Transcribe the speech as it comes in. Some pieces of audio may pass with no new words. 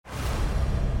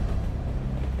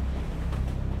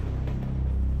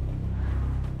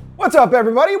What's up,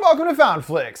 everybody? Welcome to Found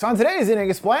Flicks. On today's Eating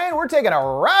Explain, we're taking a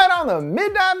ride on the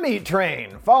Midnight Meat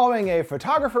Train, following a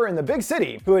photographer in the big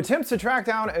city who attempts to track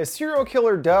down a serial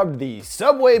killer dubbed the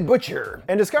Subway Butcher,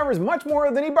 and discovers much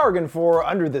more than he bargained for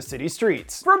under the city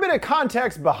streets. For a bit of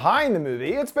context behind the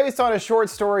movie, it's based on a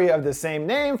short story of the same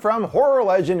name from horror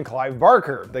legend Clive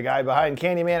Barker, the guy behind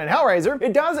Candyman and Hellraiser.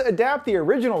 It does adapt the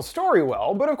original story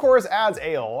well, but of course adds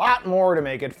a lot more to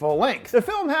make it full length. The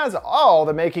film has all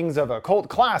the makings of a cult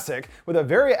classic, with a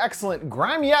very excellent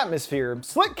grimy atmosphere,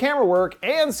 slick camera work,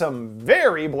 and some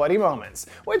very bloody moments,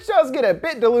 which does get a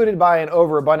bit diluted by an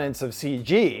overabundance of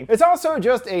CG. It's also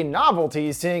just a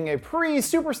novelty seeing a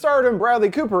pre-superstardom Bradley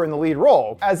Cooper in the lead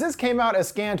role, as this came out a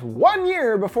scant 1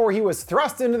 year before he was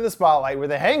thrust into the spotlight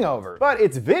with A Hangover. But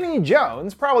it's Vinnie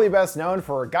Jones, probably best known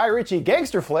for Guy Ritchie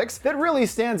gangster flicks, that really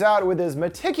stands out with his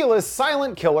meticulous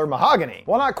silent killer Mahogany.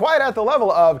 While not quite at the level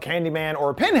of Candyman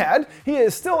or Pinhead, he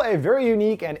is still a very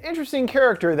unique and interesting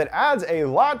character that adds a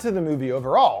lot to the movie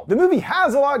overall. The movie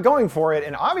has a lot going for it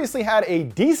and obviously had a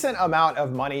decent amount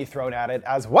of money thrown at it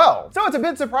as well. So it's a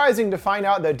bit surprising to find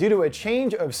out that due to a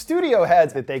change of studio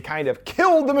heads that they kind of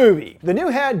killed the movie. The new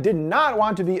head did not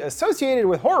want to be associated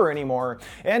with horror anymore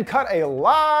and cut a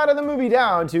lot of the movie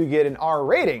down to get an R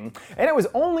rating, and it was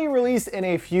only released in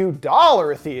a few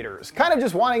dollar theaters, kind of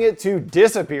just wanting it to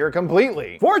disappear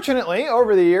completely. Fortunately,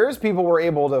 over the years, people were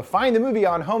able to find the movie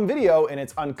on home video in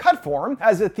its uncut form,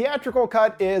 as the theatrical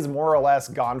cut is more or less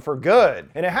gone for good,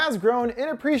 and it has grown in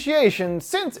appreciation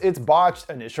since its botched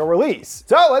initial release.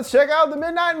 So let's check out the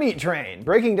Midnight Meat Train,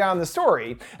 breaking down the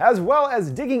story, as well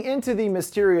as digging into the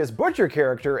mysterious Butcher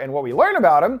character and what we learn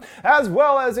about him, as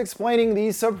well as explaining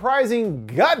the surprising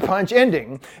gut punch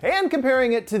ending, and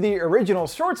comparing it to the original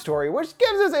short story, which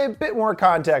gives us a bit more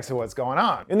context of what's going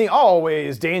on. In the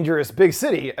always dangerous big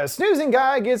city, a snoozing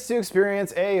guy gets to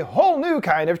experience a whole new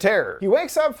kind of terror. He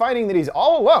wakes up finding that he's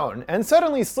all alone and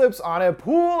suddenly slips on a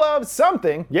pool of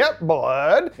something. Yep,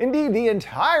 blood. Indeed, the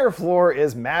entire floor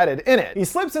is matted in it. He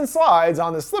slips and slides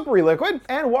on the slippery liquid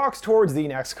and walks towards the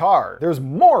next car. There's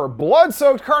more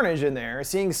blood-soaked carnage in there,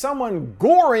 seeing someone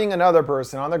goring another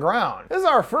person on the ground. This is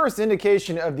our first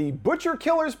indication of the Butcher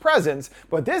killer's presence,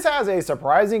 but this has a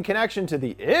surprising connection to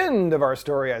the end of our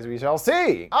story, as we shall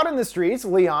see. Out in the streets,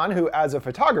 Leon, who as a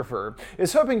photographer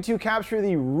is hoping to capture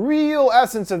the real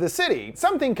essence of the city,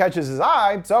 something catches his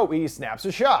eye, so he snaps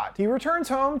a shot. He returns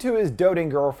home to his doting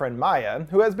girlfriend Maya,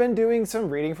 who has been doing some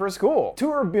reading for school. To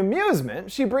her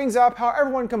bemusement, she brings up how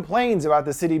everyone complains about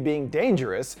the city being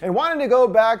dangerous and wanting to go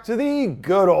back to the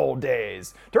good old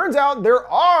days. Turns out there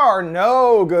are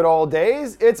no good old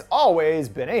days. It's always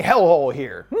been a hellhole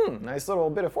here. Nice little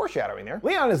bit of foreshadowing there.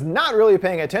 Leon is not really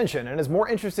paying attention and is more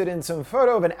interested in some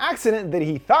photo of an accident that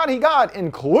he thought he got,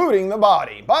 including the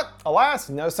body. But alas,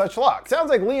 no such luck. Sounds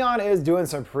like Leon is doing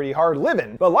some pretty hard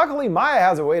living, but luckily Maya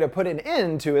has a way to put an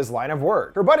end to his line of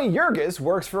work. Her buddy Jurgis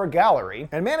works for a gallery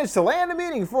and managed to land a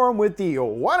meeting for him with the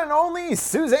one and only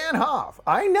Suzanne Hoff.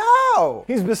 I know!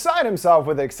 He's beside himself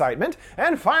with excitement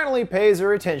and finally pays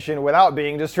her attention without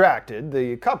being distracted.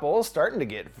 The couple's starting to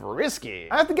get frisky.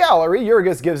 At the gallery,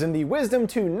 Jurgis gives him the wisdom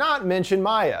to not mention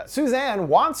Maya. Suzanne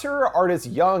wants her artist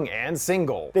young and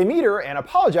single. They meet her and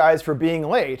apologize for being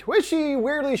late, which she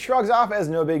weirdly shrugs off as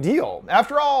no big deal.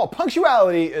 After all,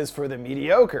 punctuality is for the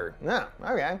mediocre.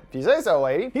 Okay, if you say so,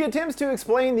 lady. He attempts to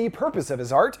explain the purpose of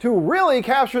his art, to really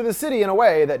capture the city in a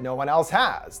way that no one else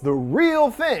has. The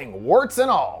real thing, warts and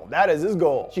all. That is his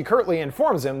goal. She curtly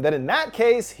informs him that in that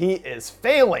case, he is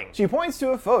failing. She points to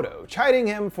a photo, chiding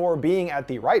him for being at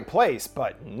the right place,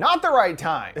 but not the right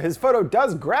time. His photo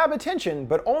does grab attention,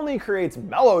 but only creates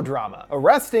melodrama.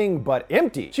 Arresting, but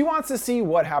empty. She wants to see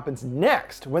what happens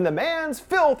next, when the man's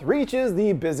filth reaches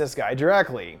the business guy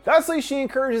directly. Thusly, she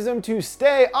encourages him to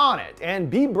stay on it and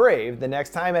be brave the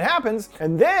next time it happens,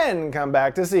 and then come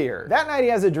back to see her. That night he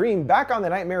has a dream back on the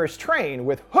nightmarish train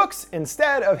with hooks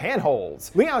instead of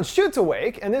handholds. Leon shoots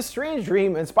awake, and this strange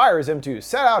dream inspires him to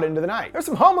set out into the night. There's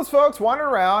some homeless folks wandering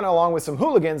around along with some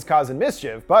hooligans causing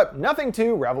mischief, but nothing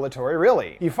too revelatory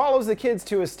really. He follows the kids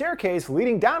to a staircase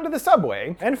leading down to the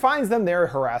subway and finds them there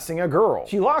harassing a girl.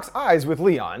 She locks eyes with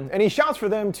Leon, and he shouts for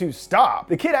them to stop.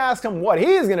 The kid asks him what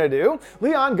he's gonna do,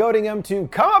 Leon goading him to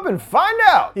come up and find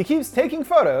out. He keeps taking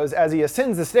photos as he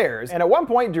ascends the stairs, and at one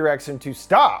point directs him to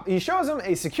stop. He shows him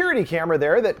a security camera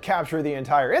there that captured the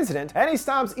entire incident, and he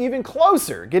stops even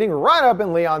closer, getting right up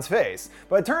in Leon's face,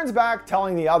 but turns back,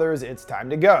 telling the others it's time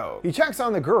to go. He checks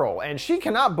on the girl, and she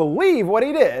cannot believe what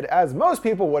he did, as most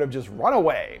people would have just run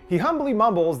away. He humbly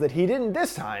mumbles that he didn't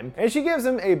this time, and she gives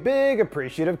him a big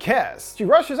appreciative kiss. She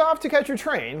rushes off to catch her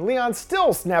train, Leon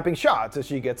still snapping shots as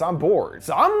she gets on board.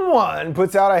 Someone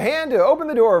puts out a hand to open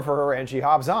the door for her and she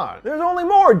hops on. There's only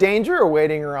more danger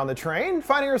awaiting her on the train,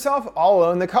 finding herself all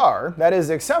alone in the car, that is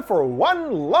except for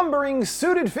one lumbering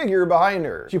suited figure behind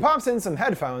her. She pops in some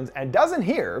headphones and doesn't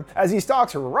hear as he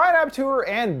stalks right up to her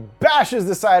and bashes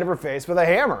the side of her face with a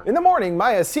hammer. In the morning,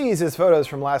 Maya sees his photos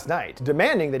from last night,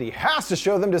 demanding that he has to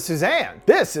show them to Suzanne.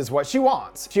 This is what she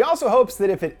wants. She also hopes that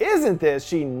if it isn't this,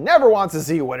 she never wants to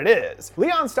see what it is.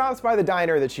 Leon stops by the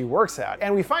diner that she works at,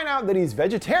 and we find out that he's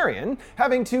vegetarian,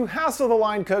 having to hassle the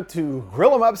line cook to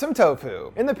grill him up some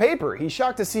tofu. In the paper, he's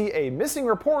shocked to see a missing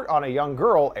report on a young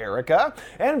girl, Erica,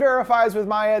 and verifies with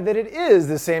Maya that it is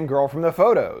the same girl from the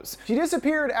photos. She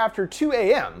disappeared after 2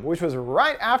 a.m., which was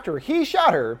right after he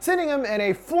shot her, sending him in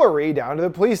a flurry down to the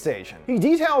police station. He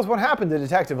details what happened to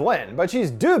Detective Lynn, but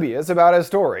she's dubious about his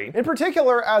story, in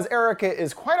particular as Erica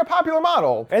is quite a popular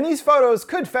model, and these photos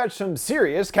could fetch some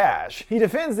serious cash. He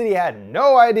defends that he had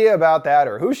no idea about that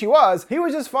or who she was, he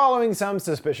was just following some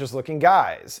suspicious looking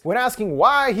guys. When asking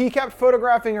why he kept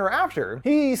photographing her after,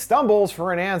 he stumbles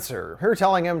for an answer, her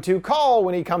telling him to call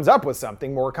when he comes up with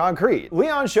something more concrete.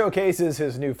 Leon showcases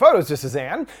his new photos to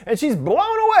Suzanne, and she's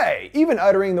blown away, even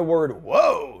uttering the word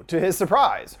 "whoa" to his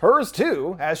surprise. Hers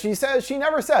too, as she says she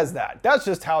never says that. That's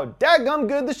just how daggum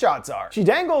good the shots are. She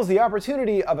dangles the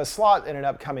opportunity of a slot in an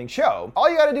upcoming show. All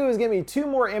you gotta do is give me 2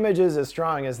 more images as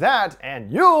strong as that,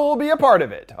 and you'll be a part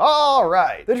of it.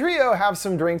 Alright. The trio have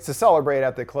some drinks to celebrate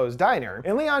at the closed diner,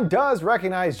 and Leon does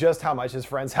recognize just how much his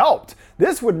friends helped.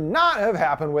 This would not have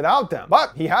happened without them,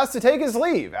 but he has to take his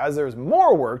leave as there's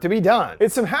more work to be done.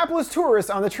 It's some hapless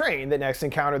tourists on the train that next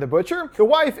encounter the butcher. The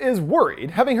wife is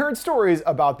worried, having heard stories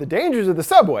about the dangers of the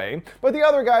subway, but the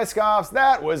other guy scoffs,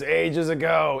 that was ages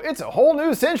ago. It's a whole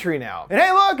new century now. And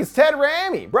hey look, it's Ted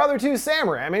Raimi, brother to Sam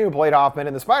Raimi, who played Hoffman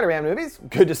in the Spider-Man movies.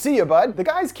 Good to see you, bud. The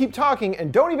guys keep talking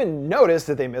and don't even notice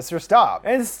that they missed their stop.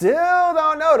 And still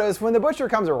don't notice when the butcher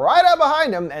comes right up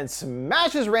behind him and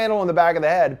smashes Randall in the back of the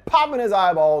head, popping his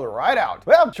eyeballs right out.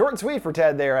 Well, short and sweet for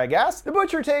Ted there, I guess. The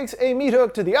butcher takes a meat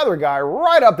hook to the other guy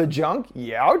right up the junk,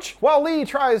 youch, while Lee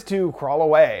tries to crawl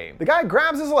away. The guy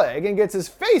grabs his leg and gets his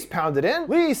face pounded in,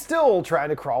 Lee still trying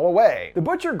to crawl away. The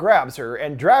butcher grabs her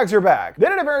and drags her back.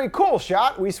 Then in a very cool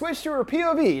shot, we switch to her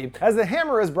POV as the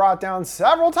hammer is brought down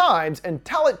several times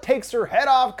until it takes her head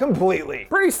off completely.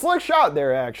 Pretty slick shot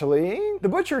there, actually. The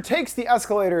butcher takes the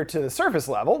escalator to the surface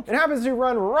level and happens to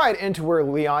run right into where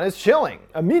Leon is chilling.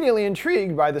 Immediately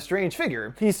intrigued by the strange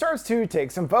figure, he starts to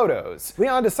take some photos.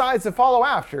 Leon decides to follow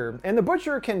after, and the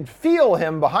butcher can feel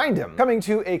him behind him, coming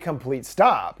to a complete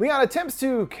stop. Leon attempts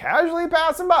to casually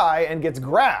pass him by and gets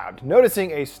grabbed,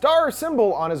 noticing a star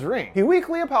symbol on his ring. He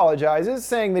weakly apologizes,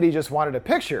 saying that he just wanted a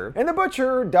picture, and the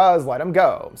butcher does let him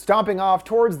go, stomping off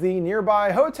towards the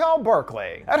nearby Hotel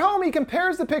Barclay. At home, he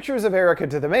compares the pictures of Erica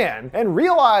to the man and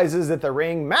realizes that the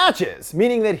ring matches,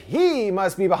 meaning that he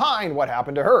must be behind what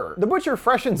happened to her. The butcher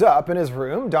freshens up in his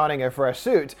room, donning a fresh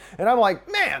suit, and I'm like,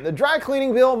 man, the dry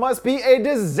cleaning bill must be a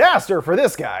disaster for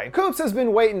this guy. Coops has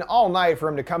been waiting all night for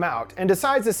him to come out and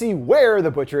decides to see where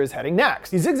the butcher is heading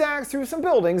next. He zigzags through some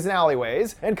buildings and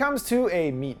alleyways and comes to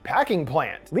a meat packing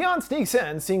plant. Leon sneaks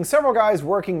in, seeing several guys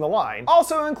working the line,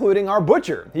 also including our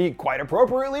butcher. He quite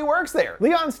appropriately works there.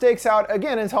 Leon stakes out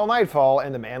again until nightfall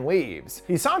and the man leaves.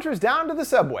 He saunters down to the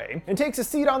subway and takes a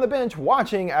seat on the bench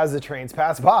watching as the trains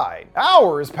pass by.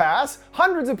 Hours pass,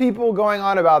 hundreds of people going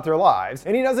on about their lives,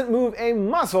 and he doesn't move a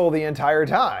muscle the entire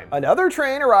time. Another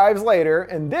train arrives later,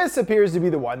 and this appears to be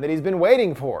the one that he's been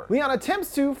waiting for. Leon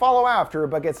attempts to follow after,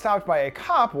 but gets stopped by a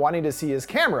cop wanting to see his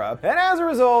camera, and as a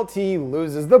result, he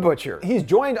loses the butcher. He's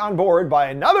joined on board by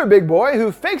another big boy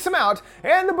who fakes him out,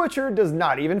 and the butcher does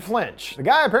not even flinch. The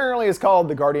guy apparently is called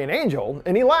the Guardian Angel,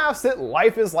 and he laughs that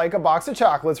life is like a box of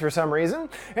chocolates for some reason,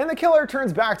 and the killer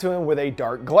turns back to him with a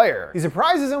dark glare. He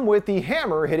surprises him with the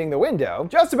hammer hitting the window,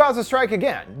 just about to strike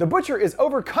again. The butcher is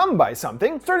overcome by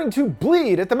something, starting to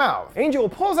bleed at the mouth. Angel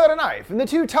pulls out a knife, and the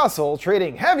two tussle,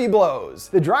 trading heavy blows.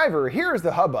 The driver hears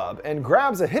the hubbub and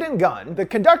grabs a hidden gun. The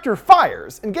conductor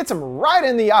fires and gets him right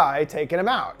in the eye, taking him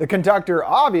out. The conductor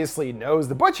obviously knows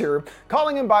the butcher,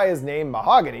 calling him by his name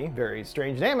Mahogany, very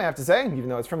strange name I have to say, even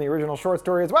though it's from the original short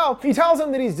story as well. He tells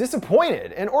him that he's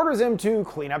disappointed and orders him to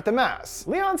clean up the mess.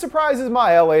 Leon surprises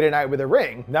Maya late at night with a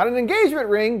ring, not an engagement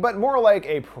ring, but more like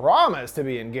a promise to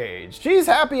be engaged. She's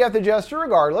happy at the gesture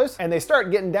regardless, and they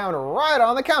start getting down right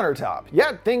on the countertop.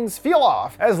 Yet things feel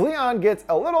off as Leon gets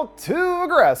a little too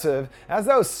aggressive, as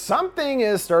though something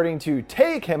is starting to to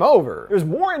take him over. There's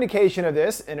more indication of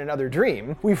this in another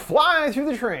dream. We fly through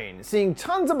the train, seeing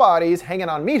tons of bodies hanging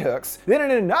on meat hooks. Then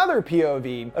in another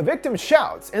POV, a victim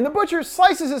shouts, and the butcher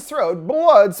slices his throat,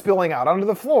 blood spilling out onto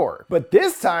the floor. But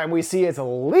this time we see it's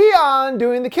Leon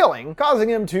doing the killing, causing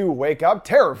him to wake up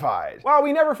terrified. While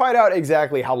we never find out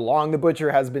exactly how long the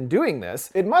butcher has been doing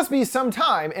this, it must be some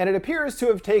time, and it appears to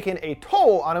have taken a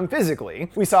toll on him physically.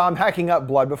 We saw him hacking up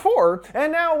blood before,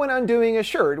 and now when undoing his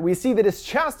shirt, we see that his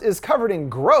chest is covered in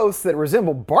growths that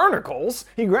resemble barnacles.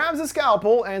 He grabs a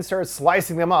scalpel and starts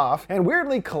slicing them off, and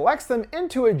weirdly collects them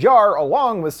into a jar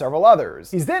along with several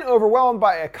others. He's then overwhelmed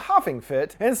by a coughing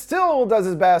fit, and still does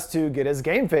his best to get his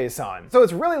game face on. So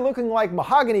it's really looking like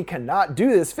Mahogany cannot do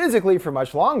this physically for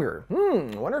much longer.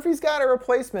 Wonder if he's got a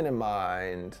replacement in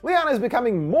mind. Leon is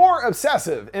becoming more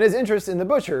obsessive in his interest in the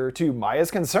butcher, to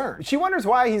Maya's concern. She wonders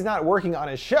why he's not working on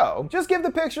his show. Just give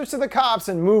the pictures to the cops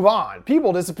and move on.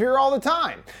 People disappear all the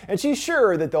time, and she's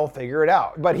sure that they'll figure it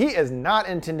out. But he is not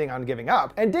intending on giving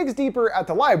up, and digs deeper at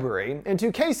the library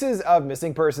into cases of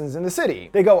missing persons in the city.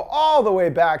 They go all the way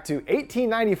back to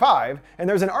 1895, and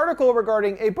there's an article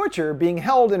regarding a butcher being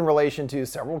held in relation to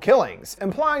several killings,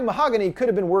 implying Mahogany could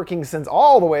have been working since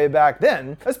all the way back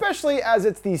then, especially as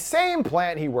it's the same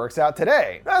plant he works at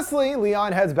today. Thusly,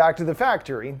 Leon heads back to the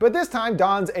factory, but this time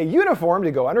dons a uniform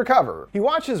to go undercover. He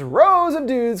watches rows of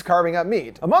dudes carving up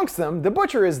meat. Amongst them, the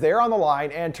butcher is there on the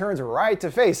line and turns right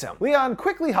to face him. Leon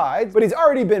quickly hides, but he's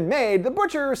already been made, the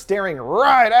butcher staring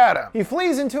right at him. He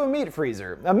flees into a meat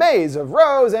freezer, a maze of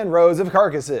rows and rows of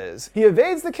carcasses. He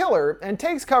evades the killer and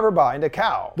takes cover behind a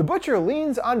cow. The butcher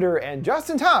leans under, and just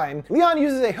in time, Leon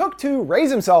uses a hook to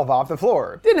raise himself off the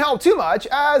floor. Didn't help too much,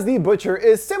 as the butcher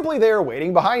is simply there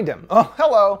waiting behind him. Oh,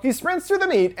 hello. He sprints through the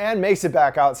meat and makes it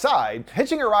back outside,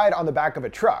 hitching a ride on the back of a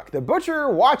truck, the butcher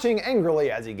watching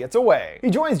angrily as he gets away. He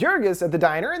joins Jurgis at the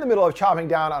diner in the middle of chopping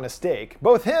down on a steak,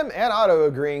 both him and Otto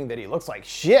agreeing that he looks like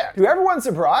shit. To everyone's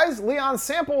surprise, Leon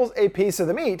samples a piece of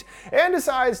the meat and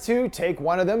decides to take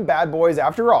one of them bad boys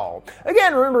after all.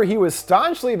 Again, remember, he was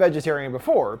staunchly vegetarian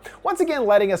before, once again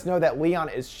letting us know that Leon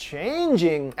is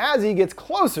changing as he gets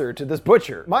closer to this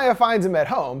butcher. Maya finds him at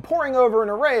home, poring over an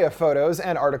array of photos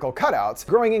and article cutouts,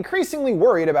 growing increasingly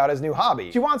worried about his new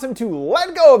hobby. She wants him to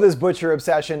let go of this butcher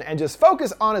obsession and just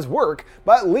focus on his work,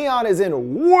 but Leon is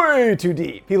in way too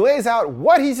deep. He lays out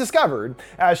what he's discovered.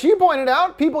 As she pointed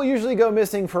out, people usually go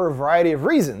missing for a variety of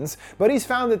reasons, but he's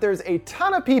found that there's a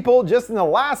ton of people just in the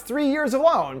last 3 years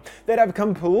alone that have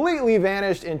completely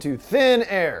vanished into thin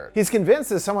air. He's convinced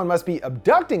that someone must be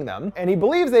abducting them, and he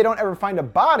believes they don't ever find a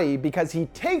body because he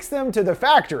takes them to the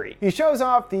factory. He shows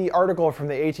off the article from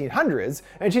the 1800s,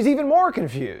 and she's even more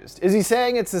confused. Is he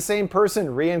saying it's the same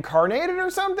person reincarnated or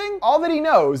something? All that he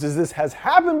knows is this has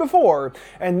happened before,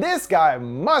 and this guy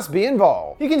must be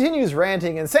involved. He continues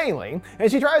ranting insanely,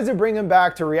 and she tries to bring him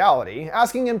back to reality,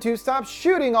 asking him to stop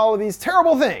shooting all of these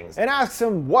terrible things, and asks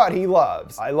him what he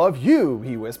loves. "I love you,"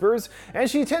 he whispers, and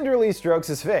she tenderly strokes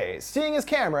his face. Seeing his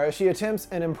camera, she attempts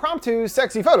an impromptu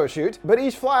sexy photo shoot, but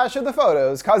each flash of the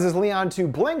photos causes Leon to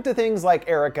blink to things like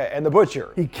Erica and the butcher.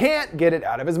 He can't get it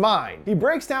out of his mind. He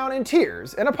breaks down in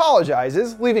tears and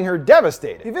apologizes, leaving her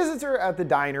devastated. He visits her at the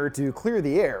diner to clear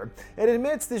the air and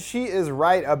admits that she is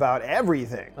right about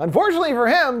everything. Unfortunately for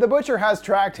him, the butcher has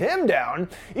tracked him down,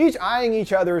 each eyeing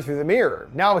each other through the mirror.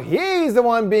 Now he's the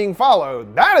one being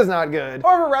followed. That is not good.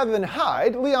 However, rather than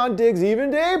hide, Leon digs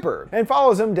even deeper and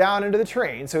follows him down into the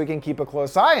train so he can keep a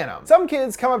close eye on him. Some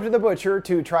kids come up to the butcher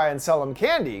to try and sell him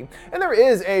candy, and there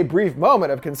is a brief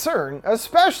moment of concern,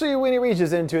 especially when he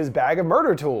reaches into his bag of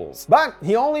murder tools. But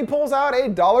he only pulls out a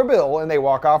dollar bill and they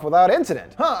walk off without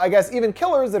incident. I guess even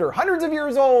killers that are hundreds of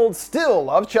years old still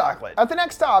love chocolate. At the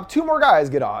next stop, 2 more guys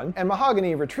get on, and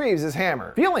Mahogany retrieves his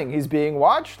hammer. Feeling he's being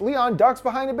watched, Leon ducks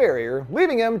behind a barrier,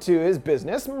 leaving him to his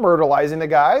business, murderizing the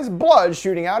guys, blood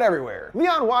shooting out everywhere.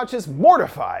 Leon watches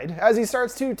mortified as he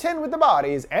starts to tin with the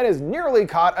bodies and is nearly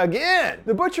caught again.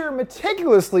 The butcher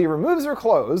meticulously removes their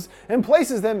clothes and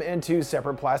places them into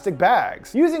separate plastic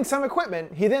bags. Using some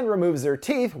equipment, he then removes their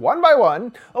teeth one by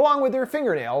one, along with their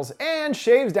fingernails, and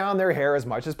shaves down their hair as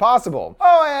much as possible.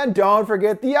 Oh, and don't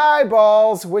forget the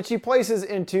eyeballs, which he places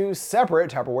into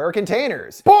separate Tupperware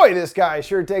containers. Boy, this guy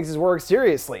sure takes his work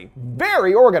seriously.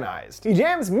 Very organized. He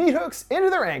jams meat hooks into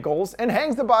their ankles and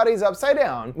hangs the bodies upside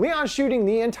down, Leon shooting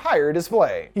the entire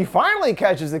display. He finally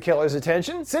catches the killer's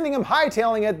attention, sending him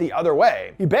hightailing it the other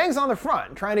way. He bangs on the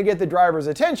front, trying to get the driver's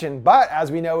attention, but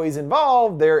as we know he's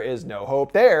involved, there is no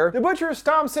hope there. The butcher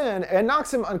stomps in and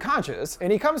knocks him unconscious,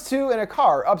 and he comes to in a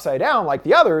car upside down like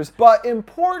the others, but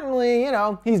importantly,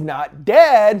 he's not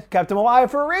dead. Kept him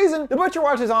alive for a reason. The butcher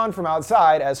watches on from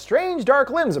outside as strange dark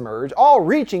limbs emerge, emerge, all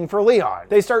reaching for Leon.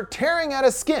 They start tearing at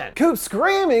his skin, Coop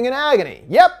screaming in agony.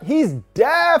 Yep, he's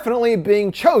definitely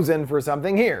being chosen for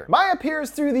something here. Maya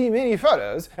peers through the mini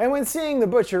photos, and when seeing the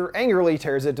butcher, angrily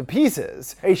tears it to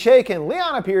pieces. A shaken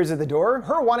Leon appears at the door,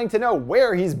 her wanting to know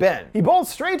where he's been. He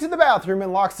bolts straight to the bathroom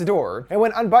and locks the door, and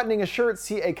when unbuttoning his shirt,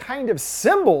 see a kind of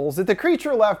symbols that the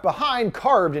creature left behind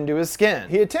carved into his skin.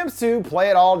 He attempts to play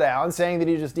it all down, saying that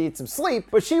he just needs some sleep,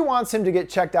 but she wants him to get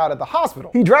checked out at the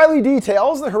hospital. He dryly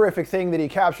details the horrific thing that he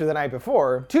captured the night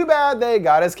before. Too bad they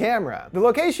got his camera. The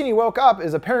location he woke up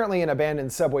is apparently an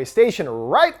abandoned subway station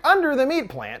right under the meat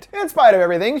plant. In spite of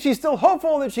everything, she's still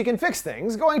hopeful that she can fix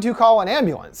things, going to call an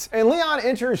ambulance. And Leon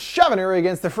enters, shoving her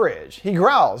against the fridge. He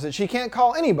growls that she can't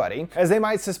call anybody, as they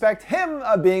might suspect him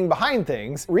of being behind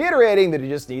things, reiterating that he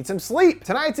just needs some sleep.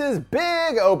 Tonight's his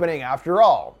big opening after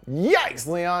all. Yikes,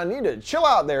 Leon, need to chill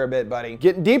out there a bit, buddy.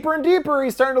 Getting deeper and deeper,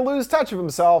 he's starting to lose touch of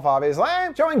himself, obviously.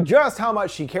 Showing just how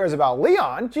much she cares about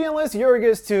Leon, she enlists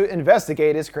Jurgis to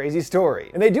investigate his crazy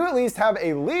story. And they do at least have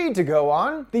a lead to go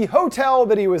on, the hotel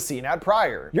that he was seen at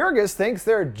prior. Jurgis thinks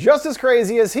they're just as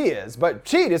crazy as he is, but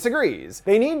she disagrees.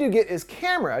 They need to get his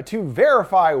camera to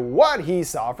verify what he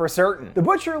saw for certain. The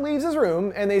butcher leaves his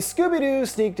room, and they Scooby-Doo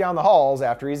sneak down the halls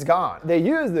after he's gone. They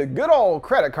use the good old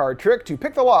credit card trick to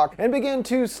pick the lock and begin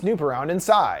to snoop around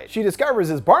inside. She discovers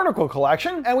his barnacle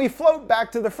collection, and we float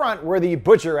back to the front where the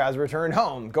butcher has returned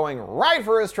home, going right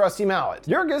for his trusty mallet.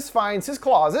 Jurgis finds his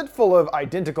closet full of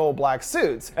identical black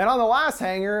suits, and on the last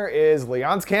hanger is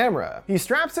Leon's camera. He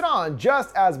straps it on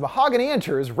just as Mahogany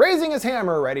enters, raising his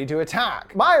hammer ready to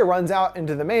attack. Maya runs out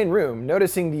into the main room,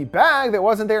 noticing the bag that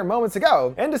wasn't there moments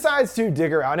ago, and decides to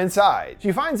dig around inside.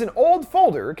 She finds an old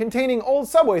folder containing old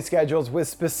subway schedules with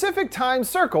specific times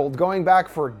circled going back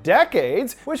for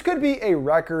decades, which could be a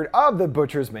record of the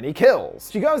butcher's many kills.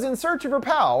 She goes in search of her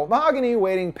pal, Mahogany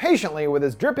waiting patiently with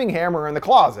his dripping hammer in the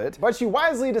closet, but she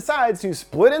wisely decides to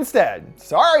split instead.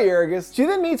 Sorry, Jurgis. She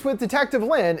then meets with Detective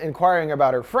Lynn, inquiring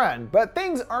about her friend, but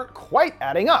things aren't quite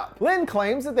adding up. Lynn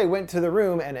claims that they went to the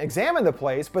room and examined the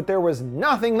place, but there was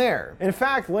nothing there. In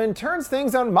fact, Lynn turns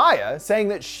things on Maya, saying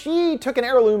that she took an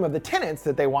heirloom of the tenants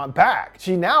that they want back.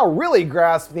 She now really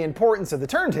grasps the importance of the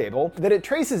turntable, that it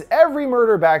traces every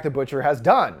murder back the butcher has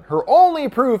done, her only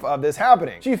proof of this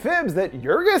happening. She fibs that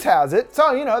Jurgis has it,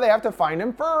 so they have to find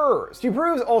him first. She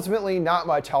proves ultimately not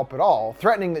much help at all,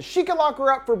 threatening that she can lock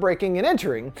her up for breaking and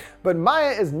entering, but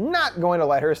Maya is not going to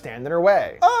let her stand in her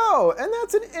way. Oh, and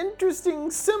that's an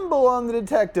interesting symbol on the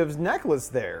detective's necklace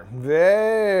there.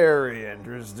 Very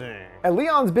interesting. At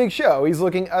Leon's big show, he's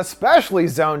looking especially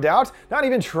zoned out, not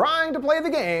even trying to play the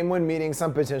game when meeting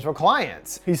some potential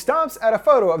clients. He stops at a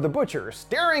photo of the butcher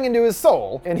staring into his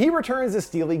soul, and he returns a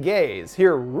steely gaze,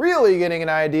 here really getting an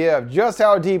idea of just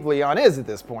how deep Leon is at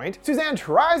this point. Suzanne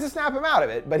tries to snap him out of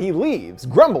it, but he leaves,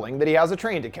 grumbling that he has a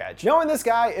train to catch. Knowing this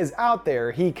guy is out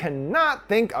there, he cannot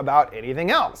think about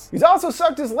anything else. He's also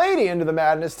sucked his lady into the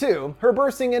madness too, her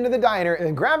bursting into the diner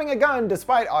and grabbing a gun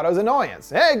despite Otto's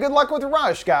annoyance. Hey, good luck with the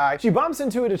rush, guy. She bumps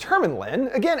into a determined Lynn,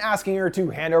 again asking her to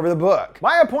hand over the book.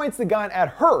 Maya points the gun at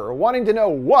her, wanting to know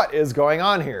what is going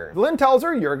on here. Lynn tells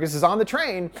her Jurgis is on the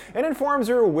train and informs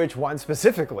her which one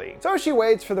specifically. So she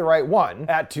waits for the right one.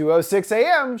 At 2:06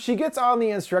 a.m., she gets on the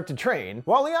instructed train,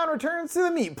 while Leon returns to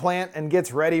the meat plant and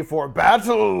gets ready for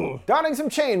battle, donning some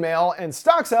chainmail and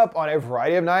stocks up on a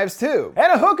variety of knives too.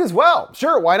 And a hook as well.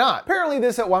 Sure, why not? Apparently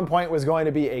this at one point was going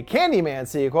to be a Candyman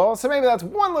sequel, so maybe that's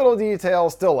one little detail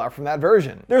still left from that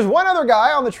version. There's one other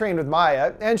guy on the train with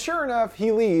Maya, and sure enough,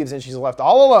 he leaves and she's left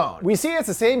all alone. We see it's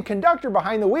the same conductor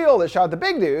behind the wheel that shot the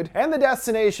big dude, and the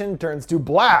destination turns to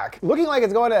black, looking like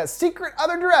it's going to that secret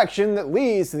other direction that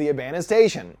leads to the abandoned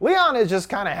station. Leon is just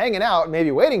kind of hanging out,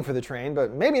 maybe waiting for the train,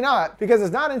 but maybe not, because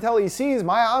it's not until he sees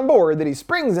Maya on board that he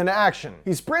springs into action.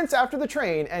 He sprints after the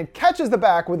train and catches the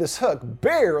back with his hook,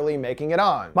 barely making it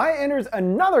on. Maya enters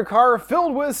another car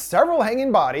filled with several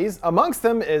hanging bodies. Amongst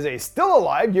them is a still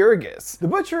alive Jurgis. The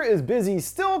butcher is busy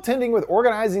still tending with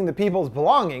organizing the people's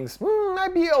belongings.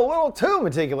 Might be a little too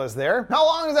meticulous there. How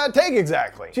long does that take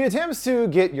exactly? She attempts to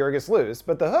get Jurgis loose,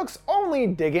 but the hooks only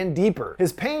dig in deeper.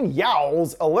 His pain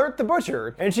yowls alert the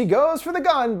butcher, and she goes for the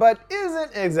gun, but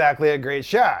isn't exactly a great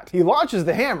shot. He launches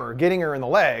the hammer, getting her in the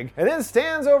leg, and then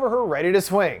stands over her ready to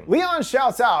swing. Leon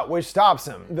shouts out, which stops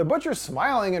him. The butcher's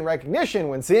smiling in recognition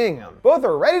when seeing him. Both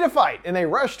are ready to fight, and they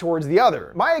rush towards the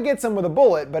other. Maya gets him with a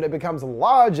bullet, but it becomes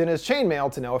lodged in his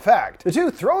chainmail to no effect. The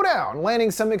two throw down,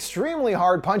 landing some extremely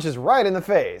hard punches right right in the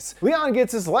face. Leon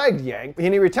gets his leg yanked,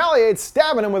 and he retaliates,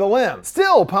 stabbing him with a limb.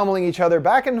 Still pummeling each other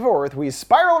back and forth, we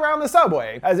spiral around the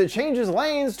subway as it changes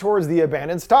lanes towards the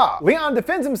abandoned stop. Leon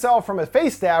defends himself from a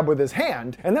face stab with his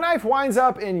hand, and the knife winds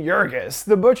up in Jurgis,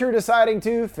 the butcher deciding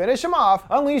to finish him off,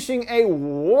 unleashing a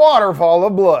waterfall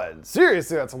of blood.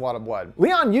 Seriously, that's a lot of blood.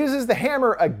 Leon uses the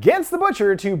hammer against the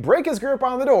butcher to break his grip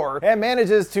on the door and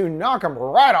manages to knock him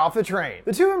right off the train.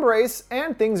 The two embrace,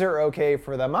 and things are okay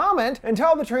for the moment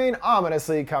until the train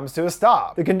ominously comes to a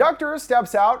stop. The conductor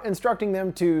steps out, instructing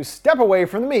them to step away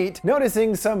from the meat,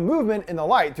 noticing some movement in the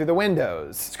light through the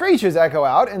windows. Screeches echo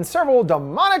out, and several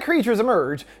demonic creatures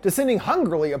emerge, descending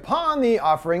hungrily upon the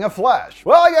offering of flesh.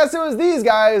 Well, I guess it was these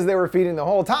guys they were feeding the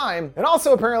whole time, and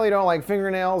also apparently don't like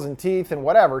fingernails and teeth and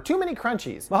whatever. Too many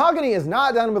crunchies. Mahogany is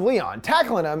not done with Leon,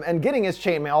 tackling him and getting his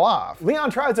chainmail off. Leon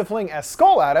tries to fling a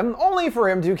skull at him, only for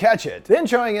him to catch it. Then,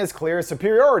 showing his clear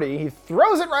superiority, he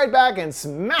throws it right back and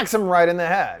smacks him right in the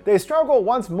head. They struggle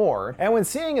once more, and when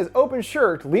seeing his open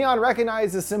shirt, Leon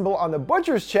recognized the symbol on the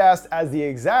butcher's chest as the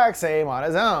exact same on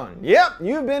his own. Yep,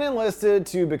 you've been enlisted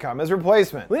to become his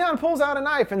replacement. Leon pulls out a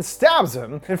knife and stabs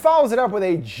him, and follows it up with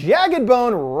a jagged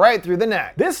bone right through the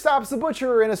neck. This stops the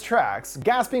butcher in his tracks,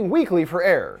 gasping weakly for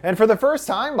air. And for the first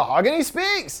time, Mahogany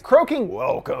speaks, croaking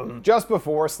 "welcome" just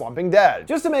before slumping dead.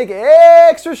 Just to make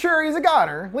extra sure he's a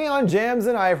goner, Leon jams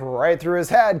the knife right through his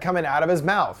head, coming out of his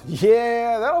mouth.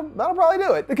 Yeah, that'll probably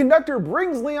do it. The conductor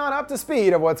brings Leon up to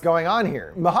speed of what's going on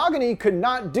here. Mahogany could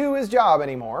not do his job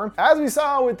anymore, as we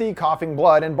saw with the coughing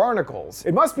blood and barnacles.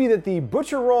 It must be that the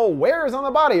butcher roll wears on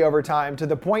the body over time to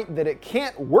the point that it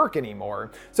can't work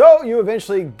anymore, so you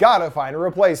eventually gotta find a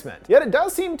replacement. Yet it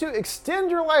does seem to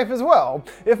extend your life as well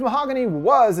if Mahogany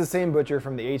was the same butcher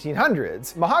from the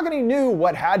 1800s. Mahogany knew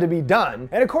what had to be done,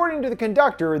 and according to the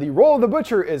conductor, the role of the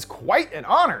butcher is quite an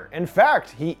honor. In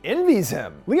fact, he envies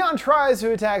him. Leon tries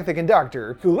to attack the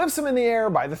conductor, who lifts him in the air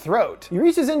by the throat. He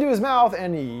reaches into his mouth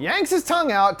and yanks his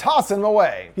tongue out, tossing him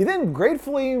away. He then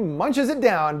gratefully munches it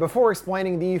down before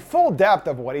explaining the full depth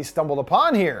of what he stumbled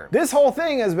upon here. This whole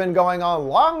thing has been going on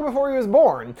long before he was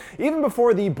born, even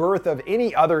before the birth of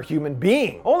any other human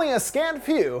being. Only a scant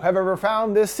few have ever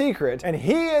found this secret, and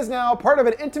he is now part of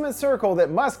an intimate circle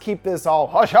that must keep this all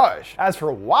hush-hush. As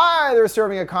for why they're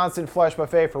serving a constant flesh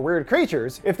buffet for weird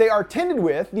creatures, if they are tended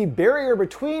with, the barrier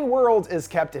between worlds is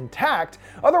kept intact,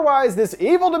 otherwise this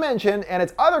evil dimension and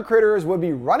its other critters would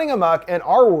be running amok in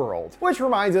our world. Which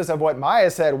reminds us of what Maya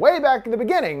said way back in the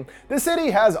beginning, the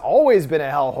city has always been a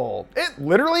hellhole. It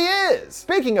literally is!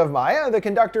 Speaking of Maya, the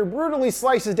conductor brutally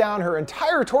slices down her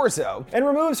entire torso and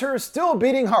removes her still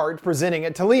beating heart, presenting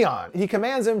it to Leon. He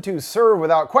commands him to serve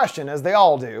without question, as they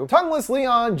all do. Tongueless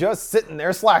Leon just sitting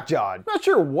there slack-jawed. Not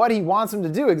sure what he wants him to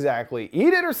do exactly.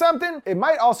 Eat it or something? It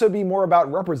might also be more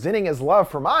about representing his love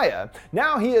for Maya.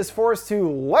 Now he is forced to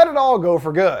let it all go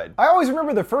for good. I always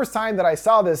remember the first time that I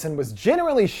saw this and was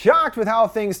genuinely shocked with how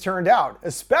things turned out,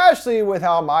 especially with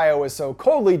how Maya was so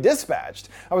coldly dispatched.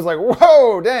 I was like,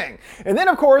 whoa, dang. And then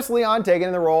of course Leon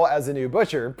taking the role as the new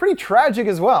butcher. Pretty tragic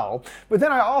as well. But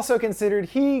then I also considered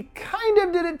he kind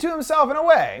of did it to himself in a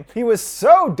way. He was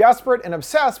so desperate and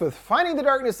obsessed with finding the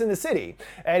darkness in the city,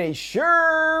 and he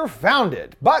sure found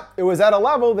it. But it was at a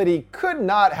level that he could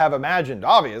not have imagined,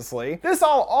 obviously. This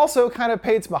all also kind of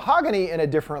paints Mahogany in a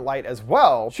different light as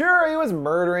well. Sure, he was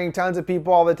murdering tons of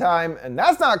people all the time, and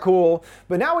that's not cool,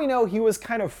 but now we know he was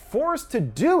kind of forced to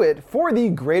do it for the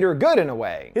greater good in a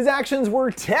way. His actions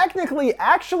were technically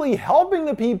actually helping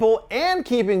the people and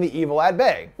keeping the evil at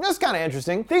bay. That's kind of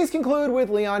interesting. Things conclude with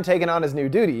Leon taking on his new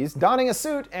duties, donning a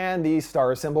suit and the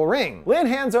star symbol ring. Lynn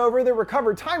hands over the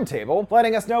recovered timetable,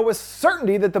 letting us know with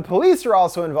certainty that the police are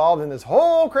also involved in this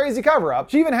whole crazy cover-up.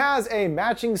 She even has a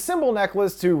matching symbol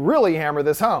necklace to really hammer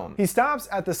this home. He stops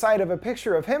at the sight of a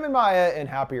picture of him and Maya in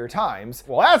happier times.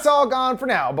 Well, that's all gone for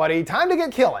now, buddy. Time to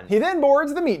get killing. He then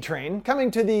boards the meat train,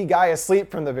 coming to the guy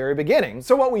asleep from the very beginning.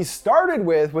 So what we started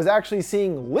with was actually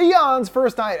seeing Leon's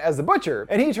first night as the butcher,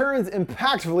 and he turns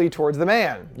impactfully towards the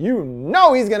man. You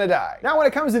know he's gonna die. Now when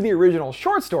it comes to the original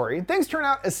short story, things turn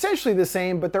out essentially the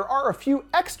same, but there are a few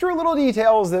extra little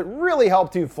details that really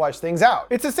help to flesh things out.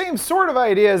 It's the same sort of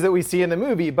ideas that we see in the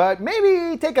movie, but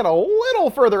maybe take it a little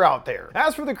further out there.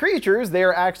 As for the creatures, they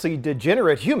are actually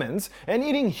degenerate humans, and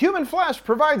eating human flesh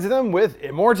provides them with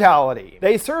immortality.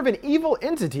 They serve an evil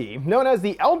entity known as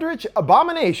the Eldritch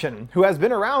Abomination, who has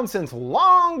been around since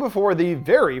long before the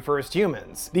very first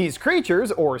humans. These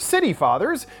creatures, or city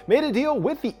fathers, made a deal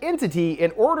with the entity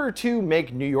in order to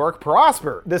make New York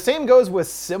prosper. The same goes with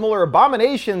similar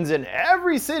abominations in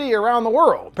every city around the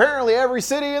world. Apparently every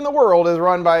city in the world is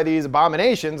run by these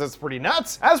abominations. It's pretty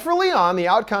nuts. As for Leon, the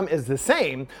outcome is the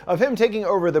same, of him him taking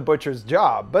over the Butcher's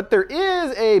job, but there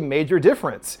is a major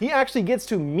difference. He actually gets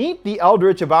to meet the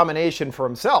Eldritch Abomination for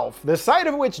himself, the sight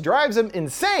of which drives him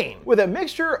insane, with a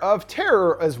mixture of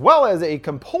terror as well as a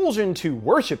compulsion to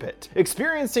worship it.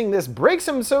 Experiencing this breaks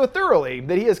him so thoroughly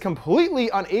that he is completely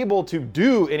unable to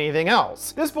do anything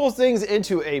else. This pulls things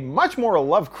into a much more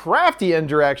Lovecraftian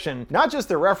direction, not just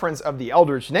the reference of the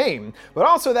Eldritch name, but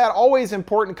also that always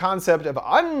important concept of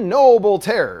unknowable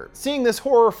terror. Seeing this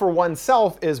horror for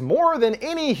oneself is more than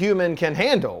any human can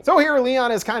handle. So here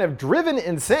Leon is kind of driven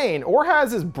insane or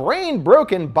has his brain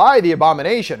broken by the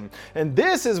Abomination, and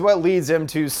this is what leads him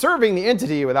to serving the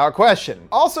entity without question.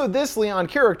 Also, this Leon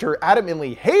character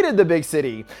adamantly hated the big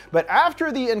city, but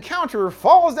after the encounter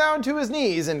falls down to his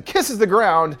knees and kisses the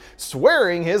ground,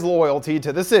 swearing his loyalty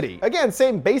to the city. Again,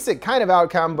 same basic kind of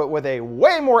outcome, but with a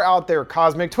way more out there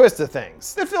cosmic twist to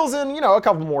things that fills in, a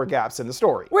couple more gaps in the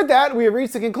story. With that, we have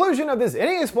reached the conclusion of this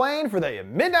Any Explained for the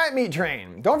Midnight Meat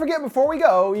Train. Don't forget, before we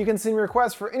go, you can send me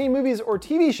requests for any movies or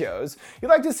TV shows you'd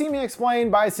like to see me explain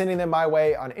by sending them my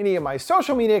way on any of my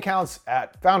social media accounts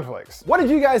at FoundFlix. What did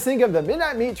you guys think of the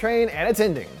Midnight Meat Train and its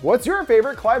ending? What's your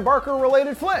favorite Clive Barker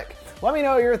related flick? Let me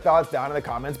know your thoughts down in the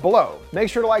comments below. Make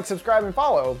sure to like, subscribe, and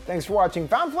follow. Thanks for watching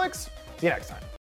FoundFlix. See you next time.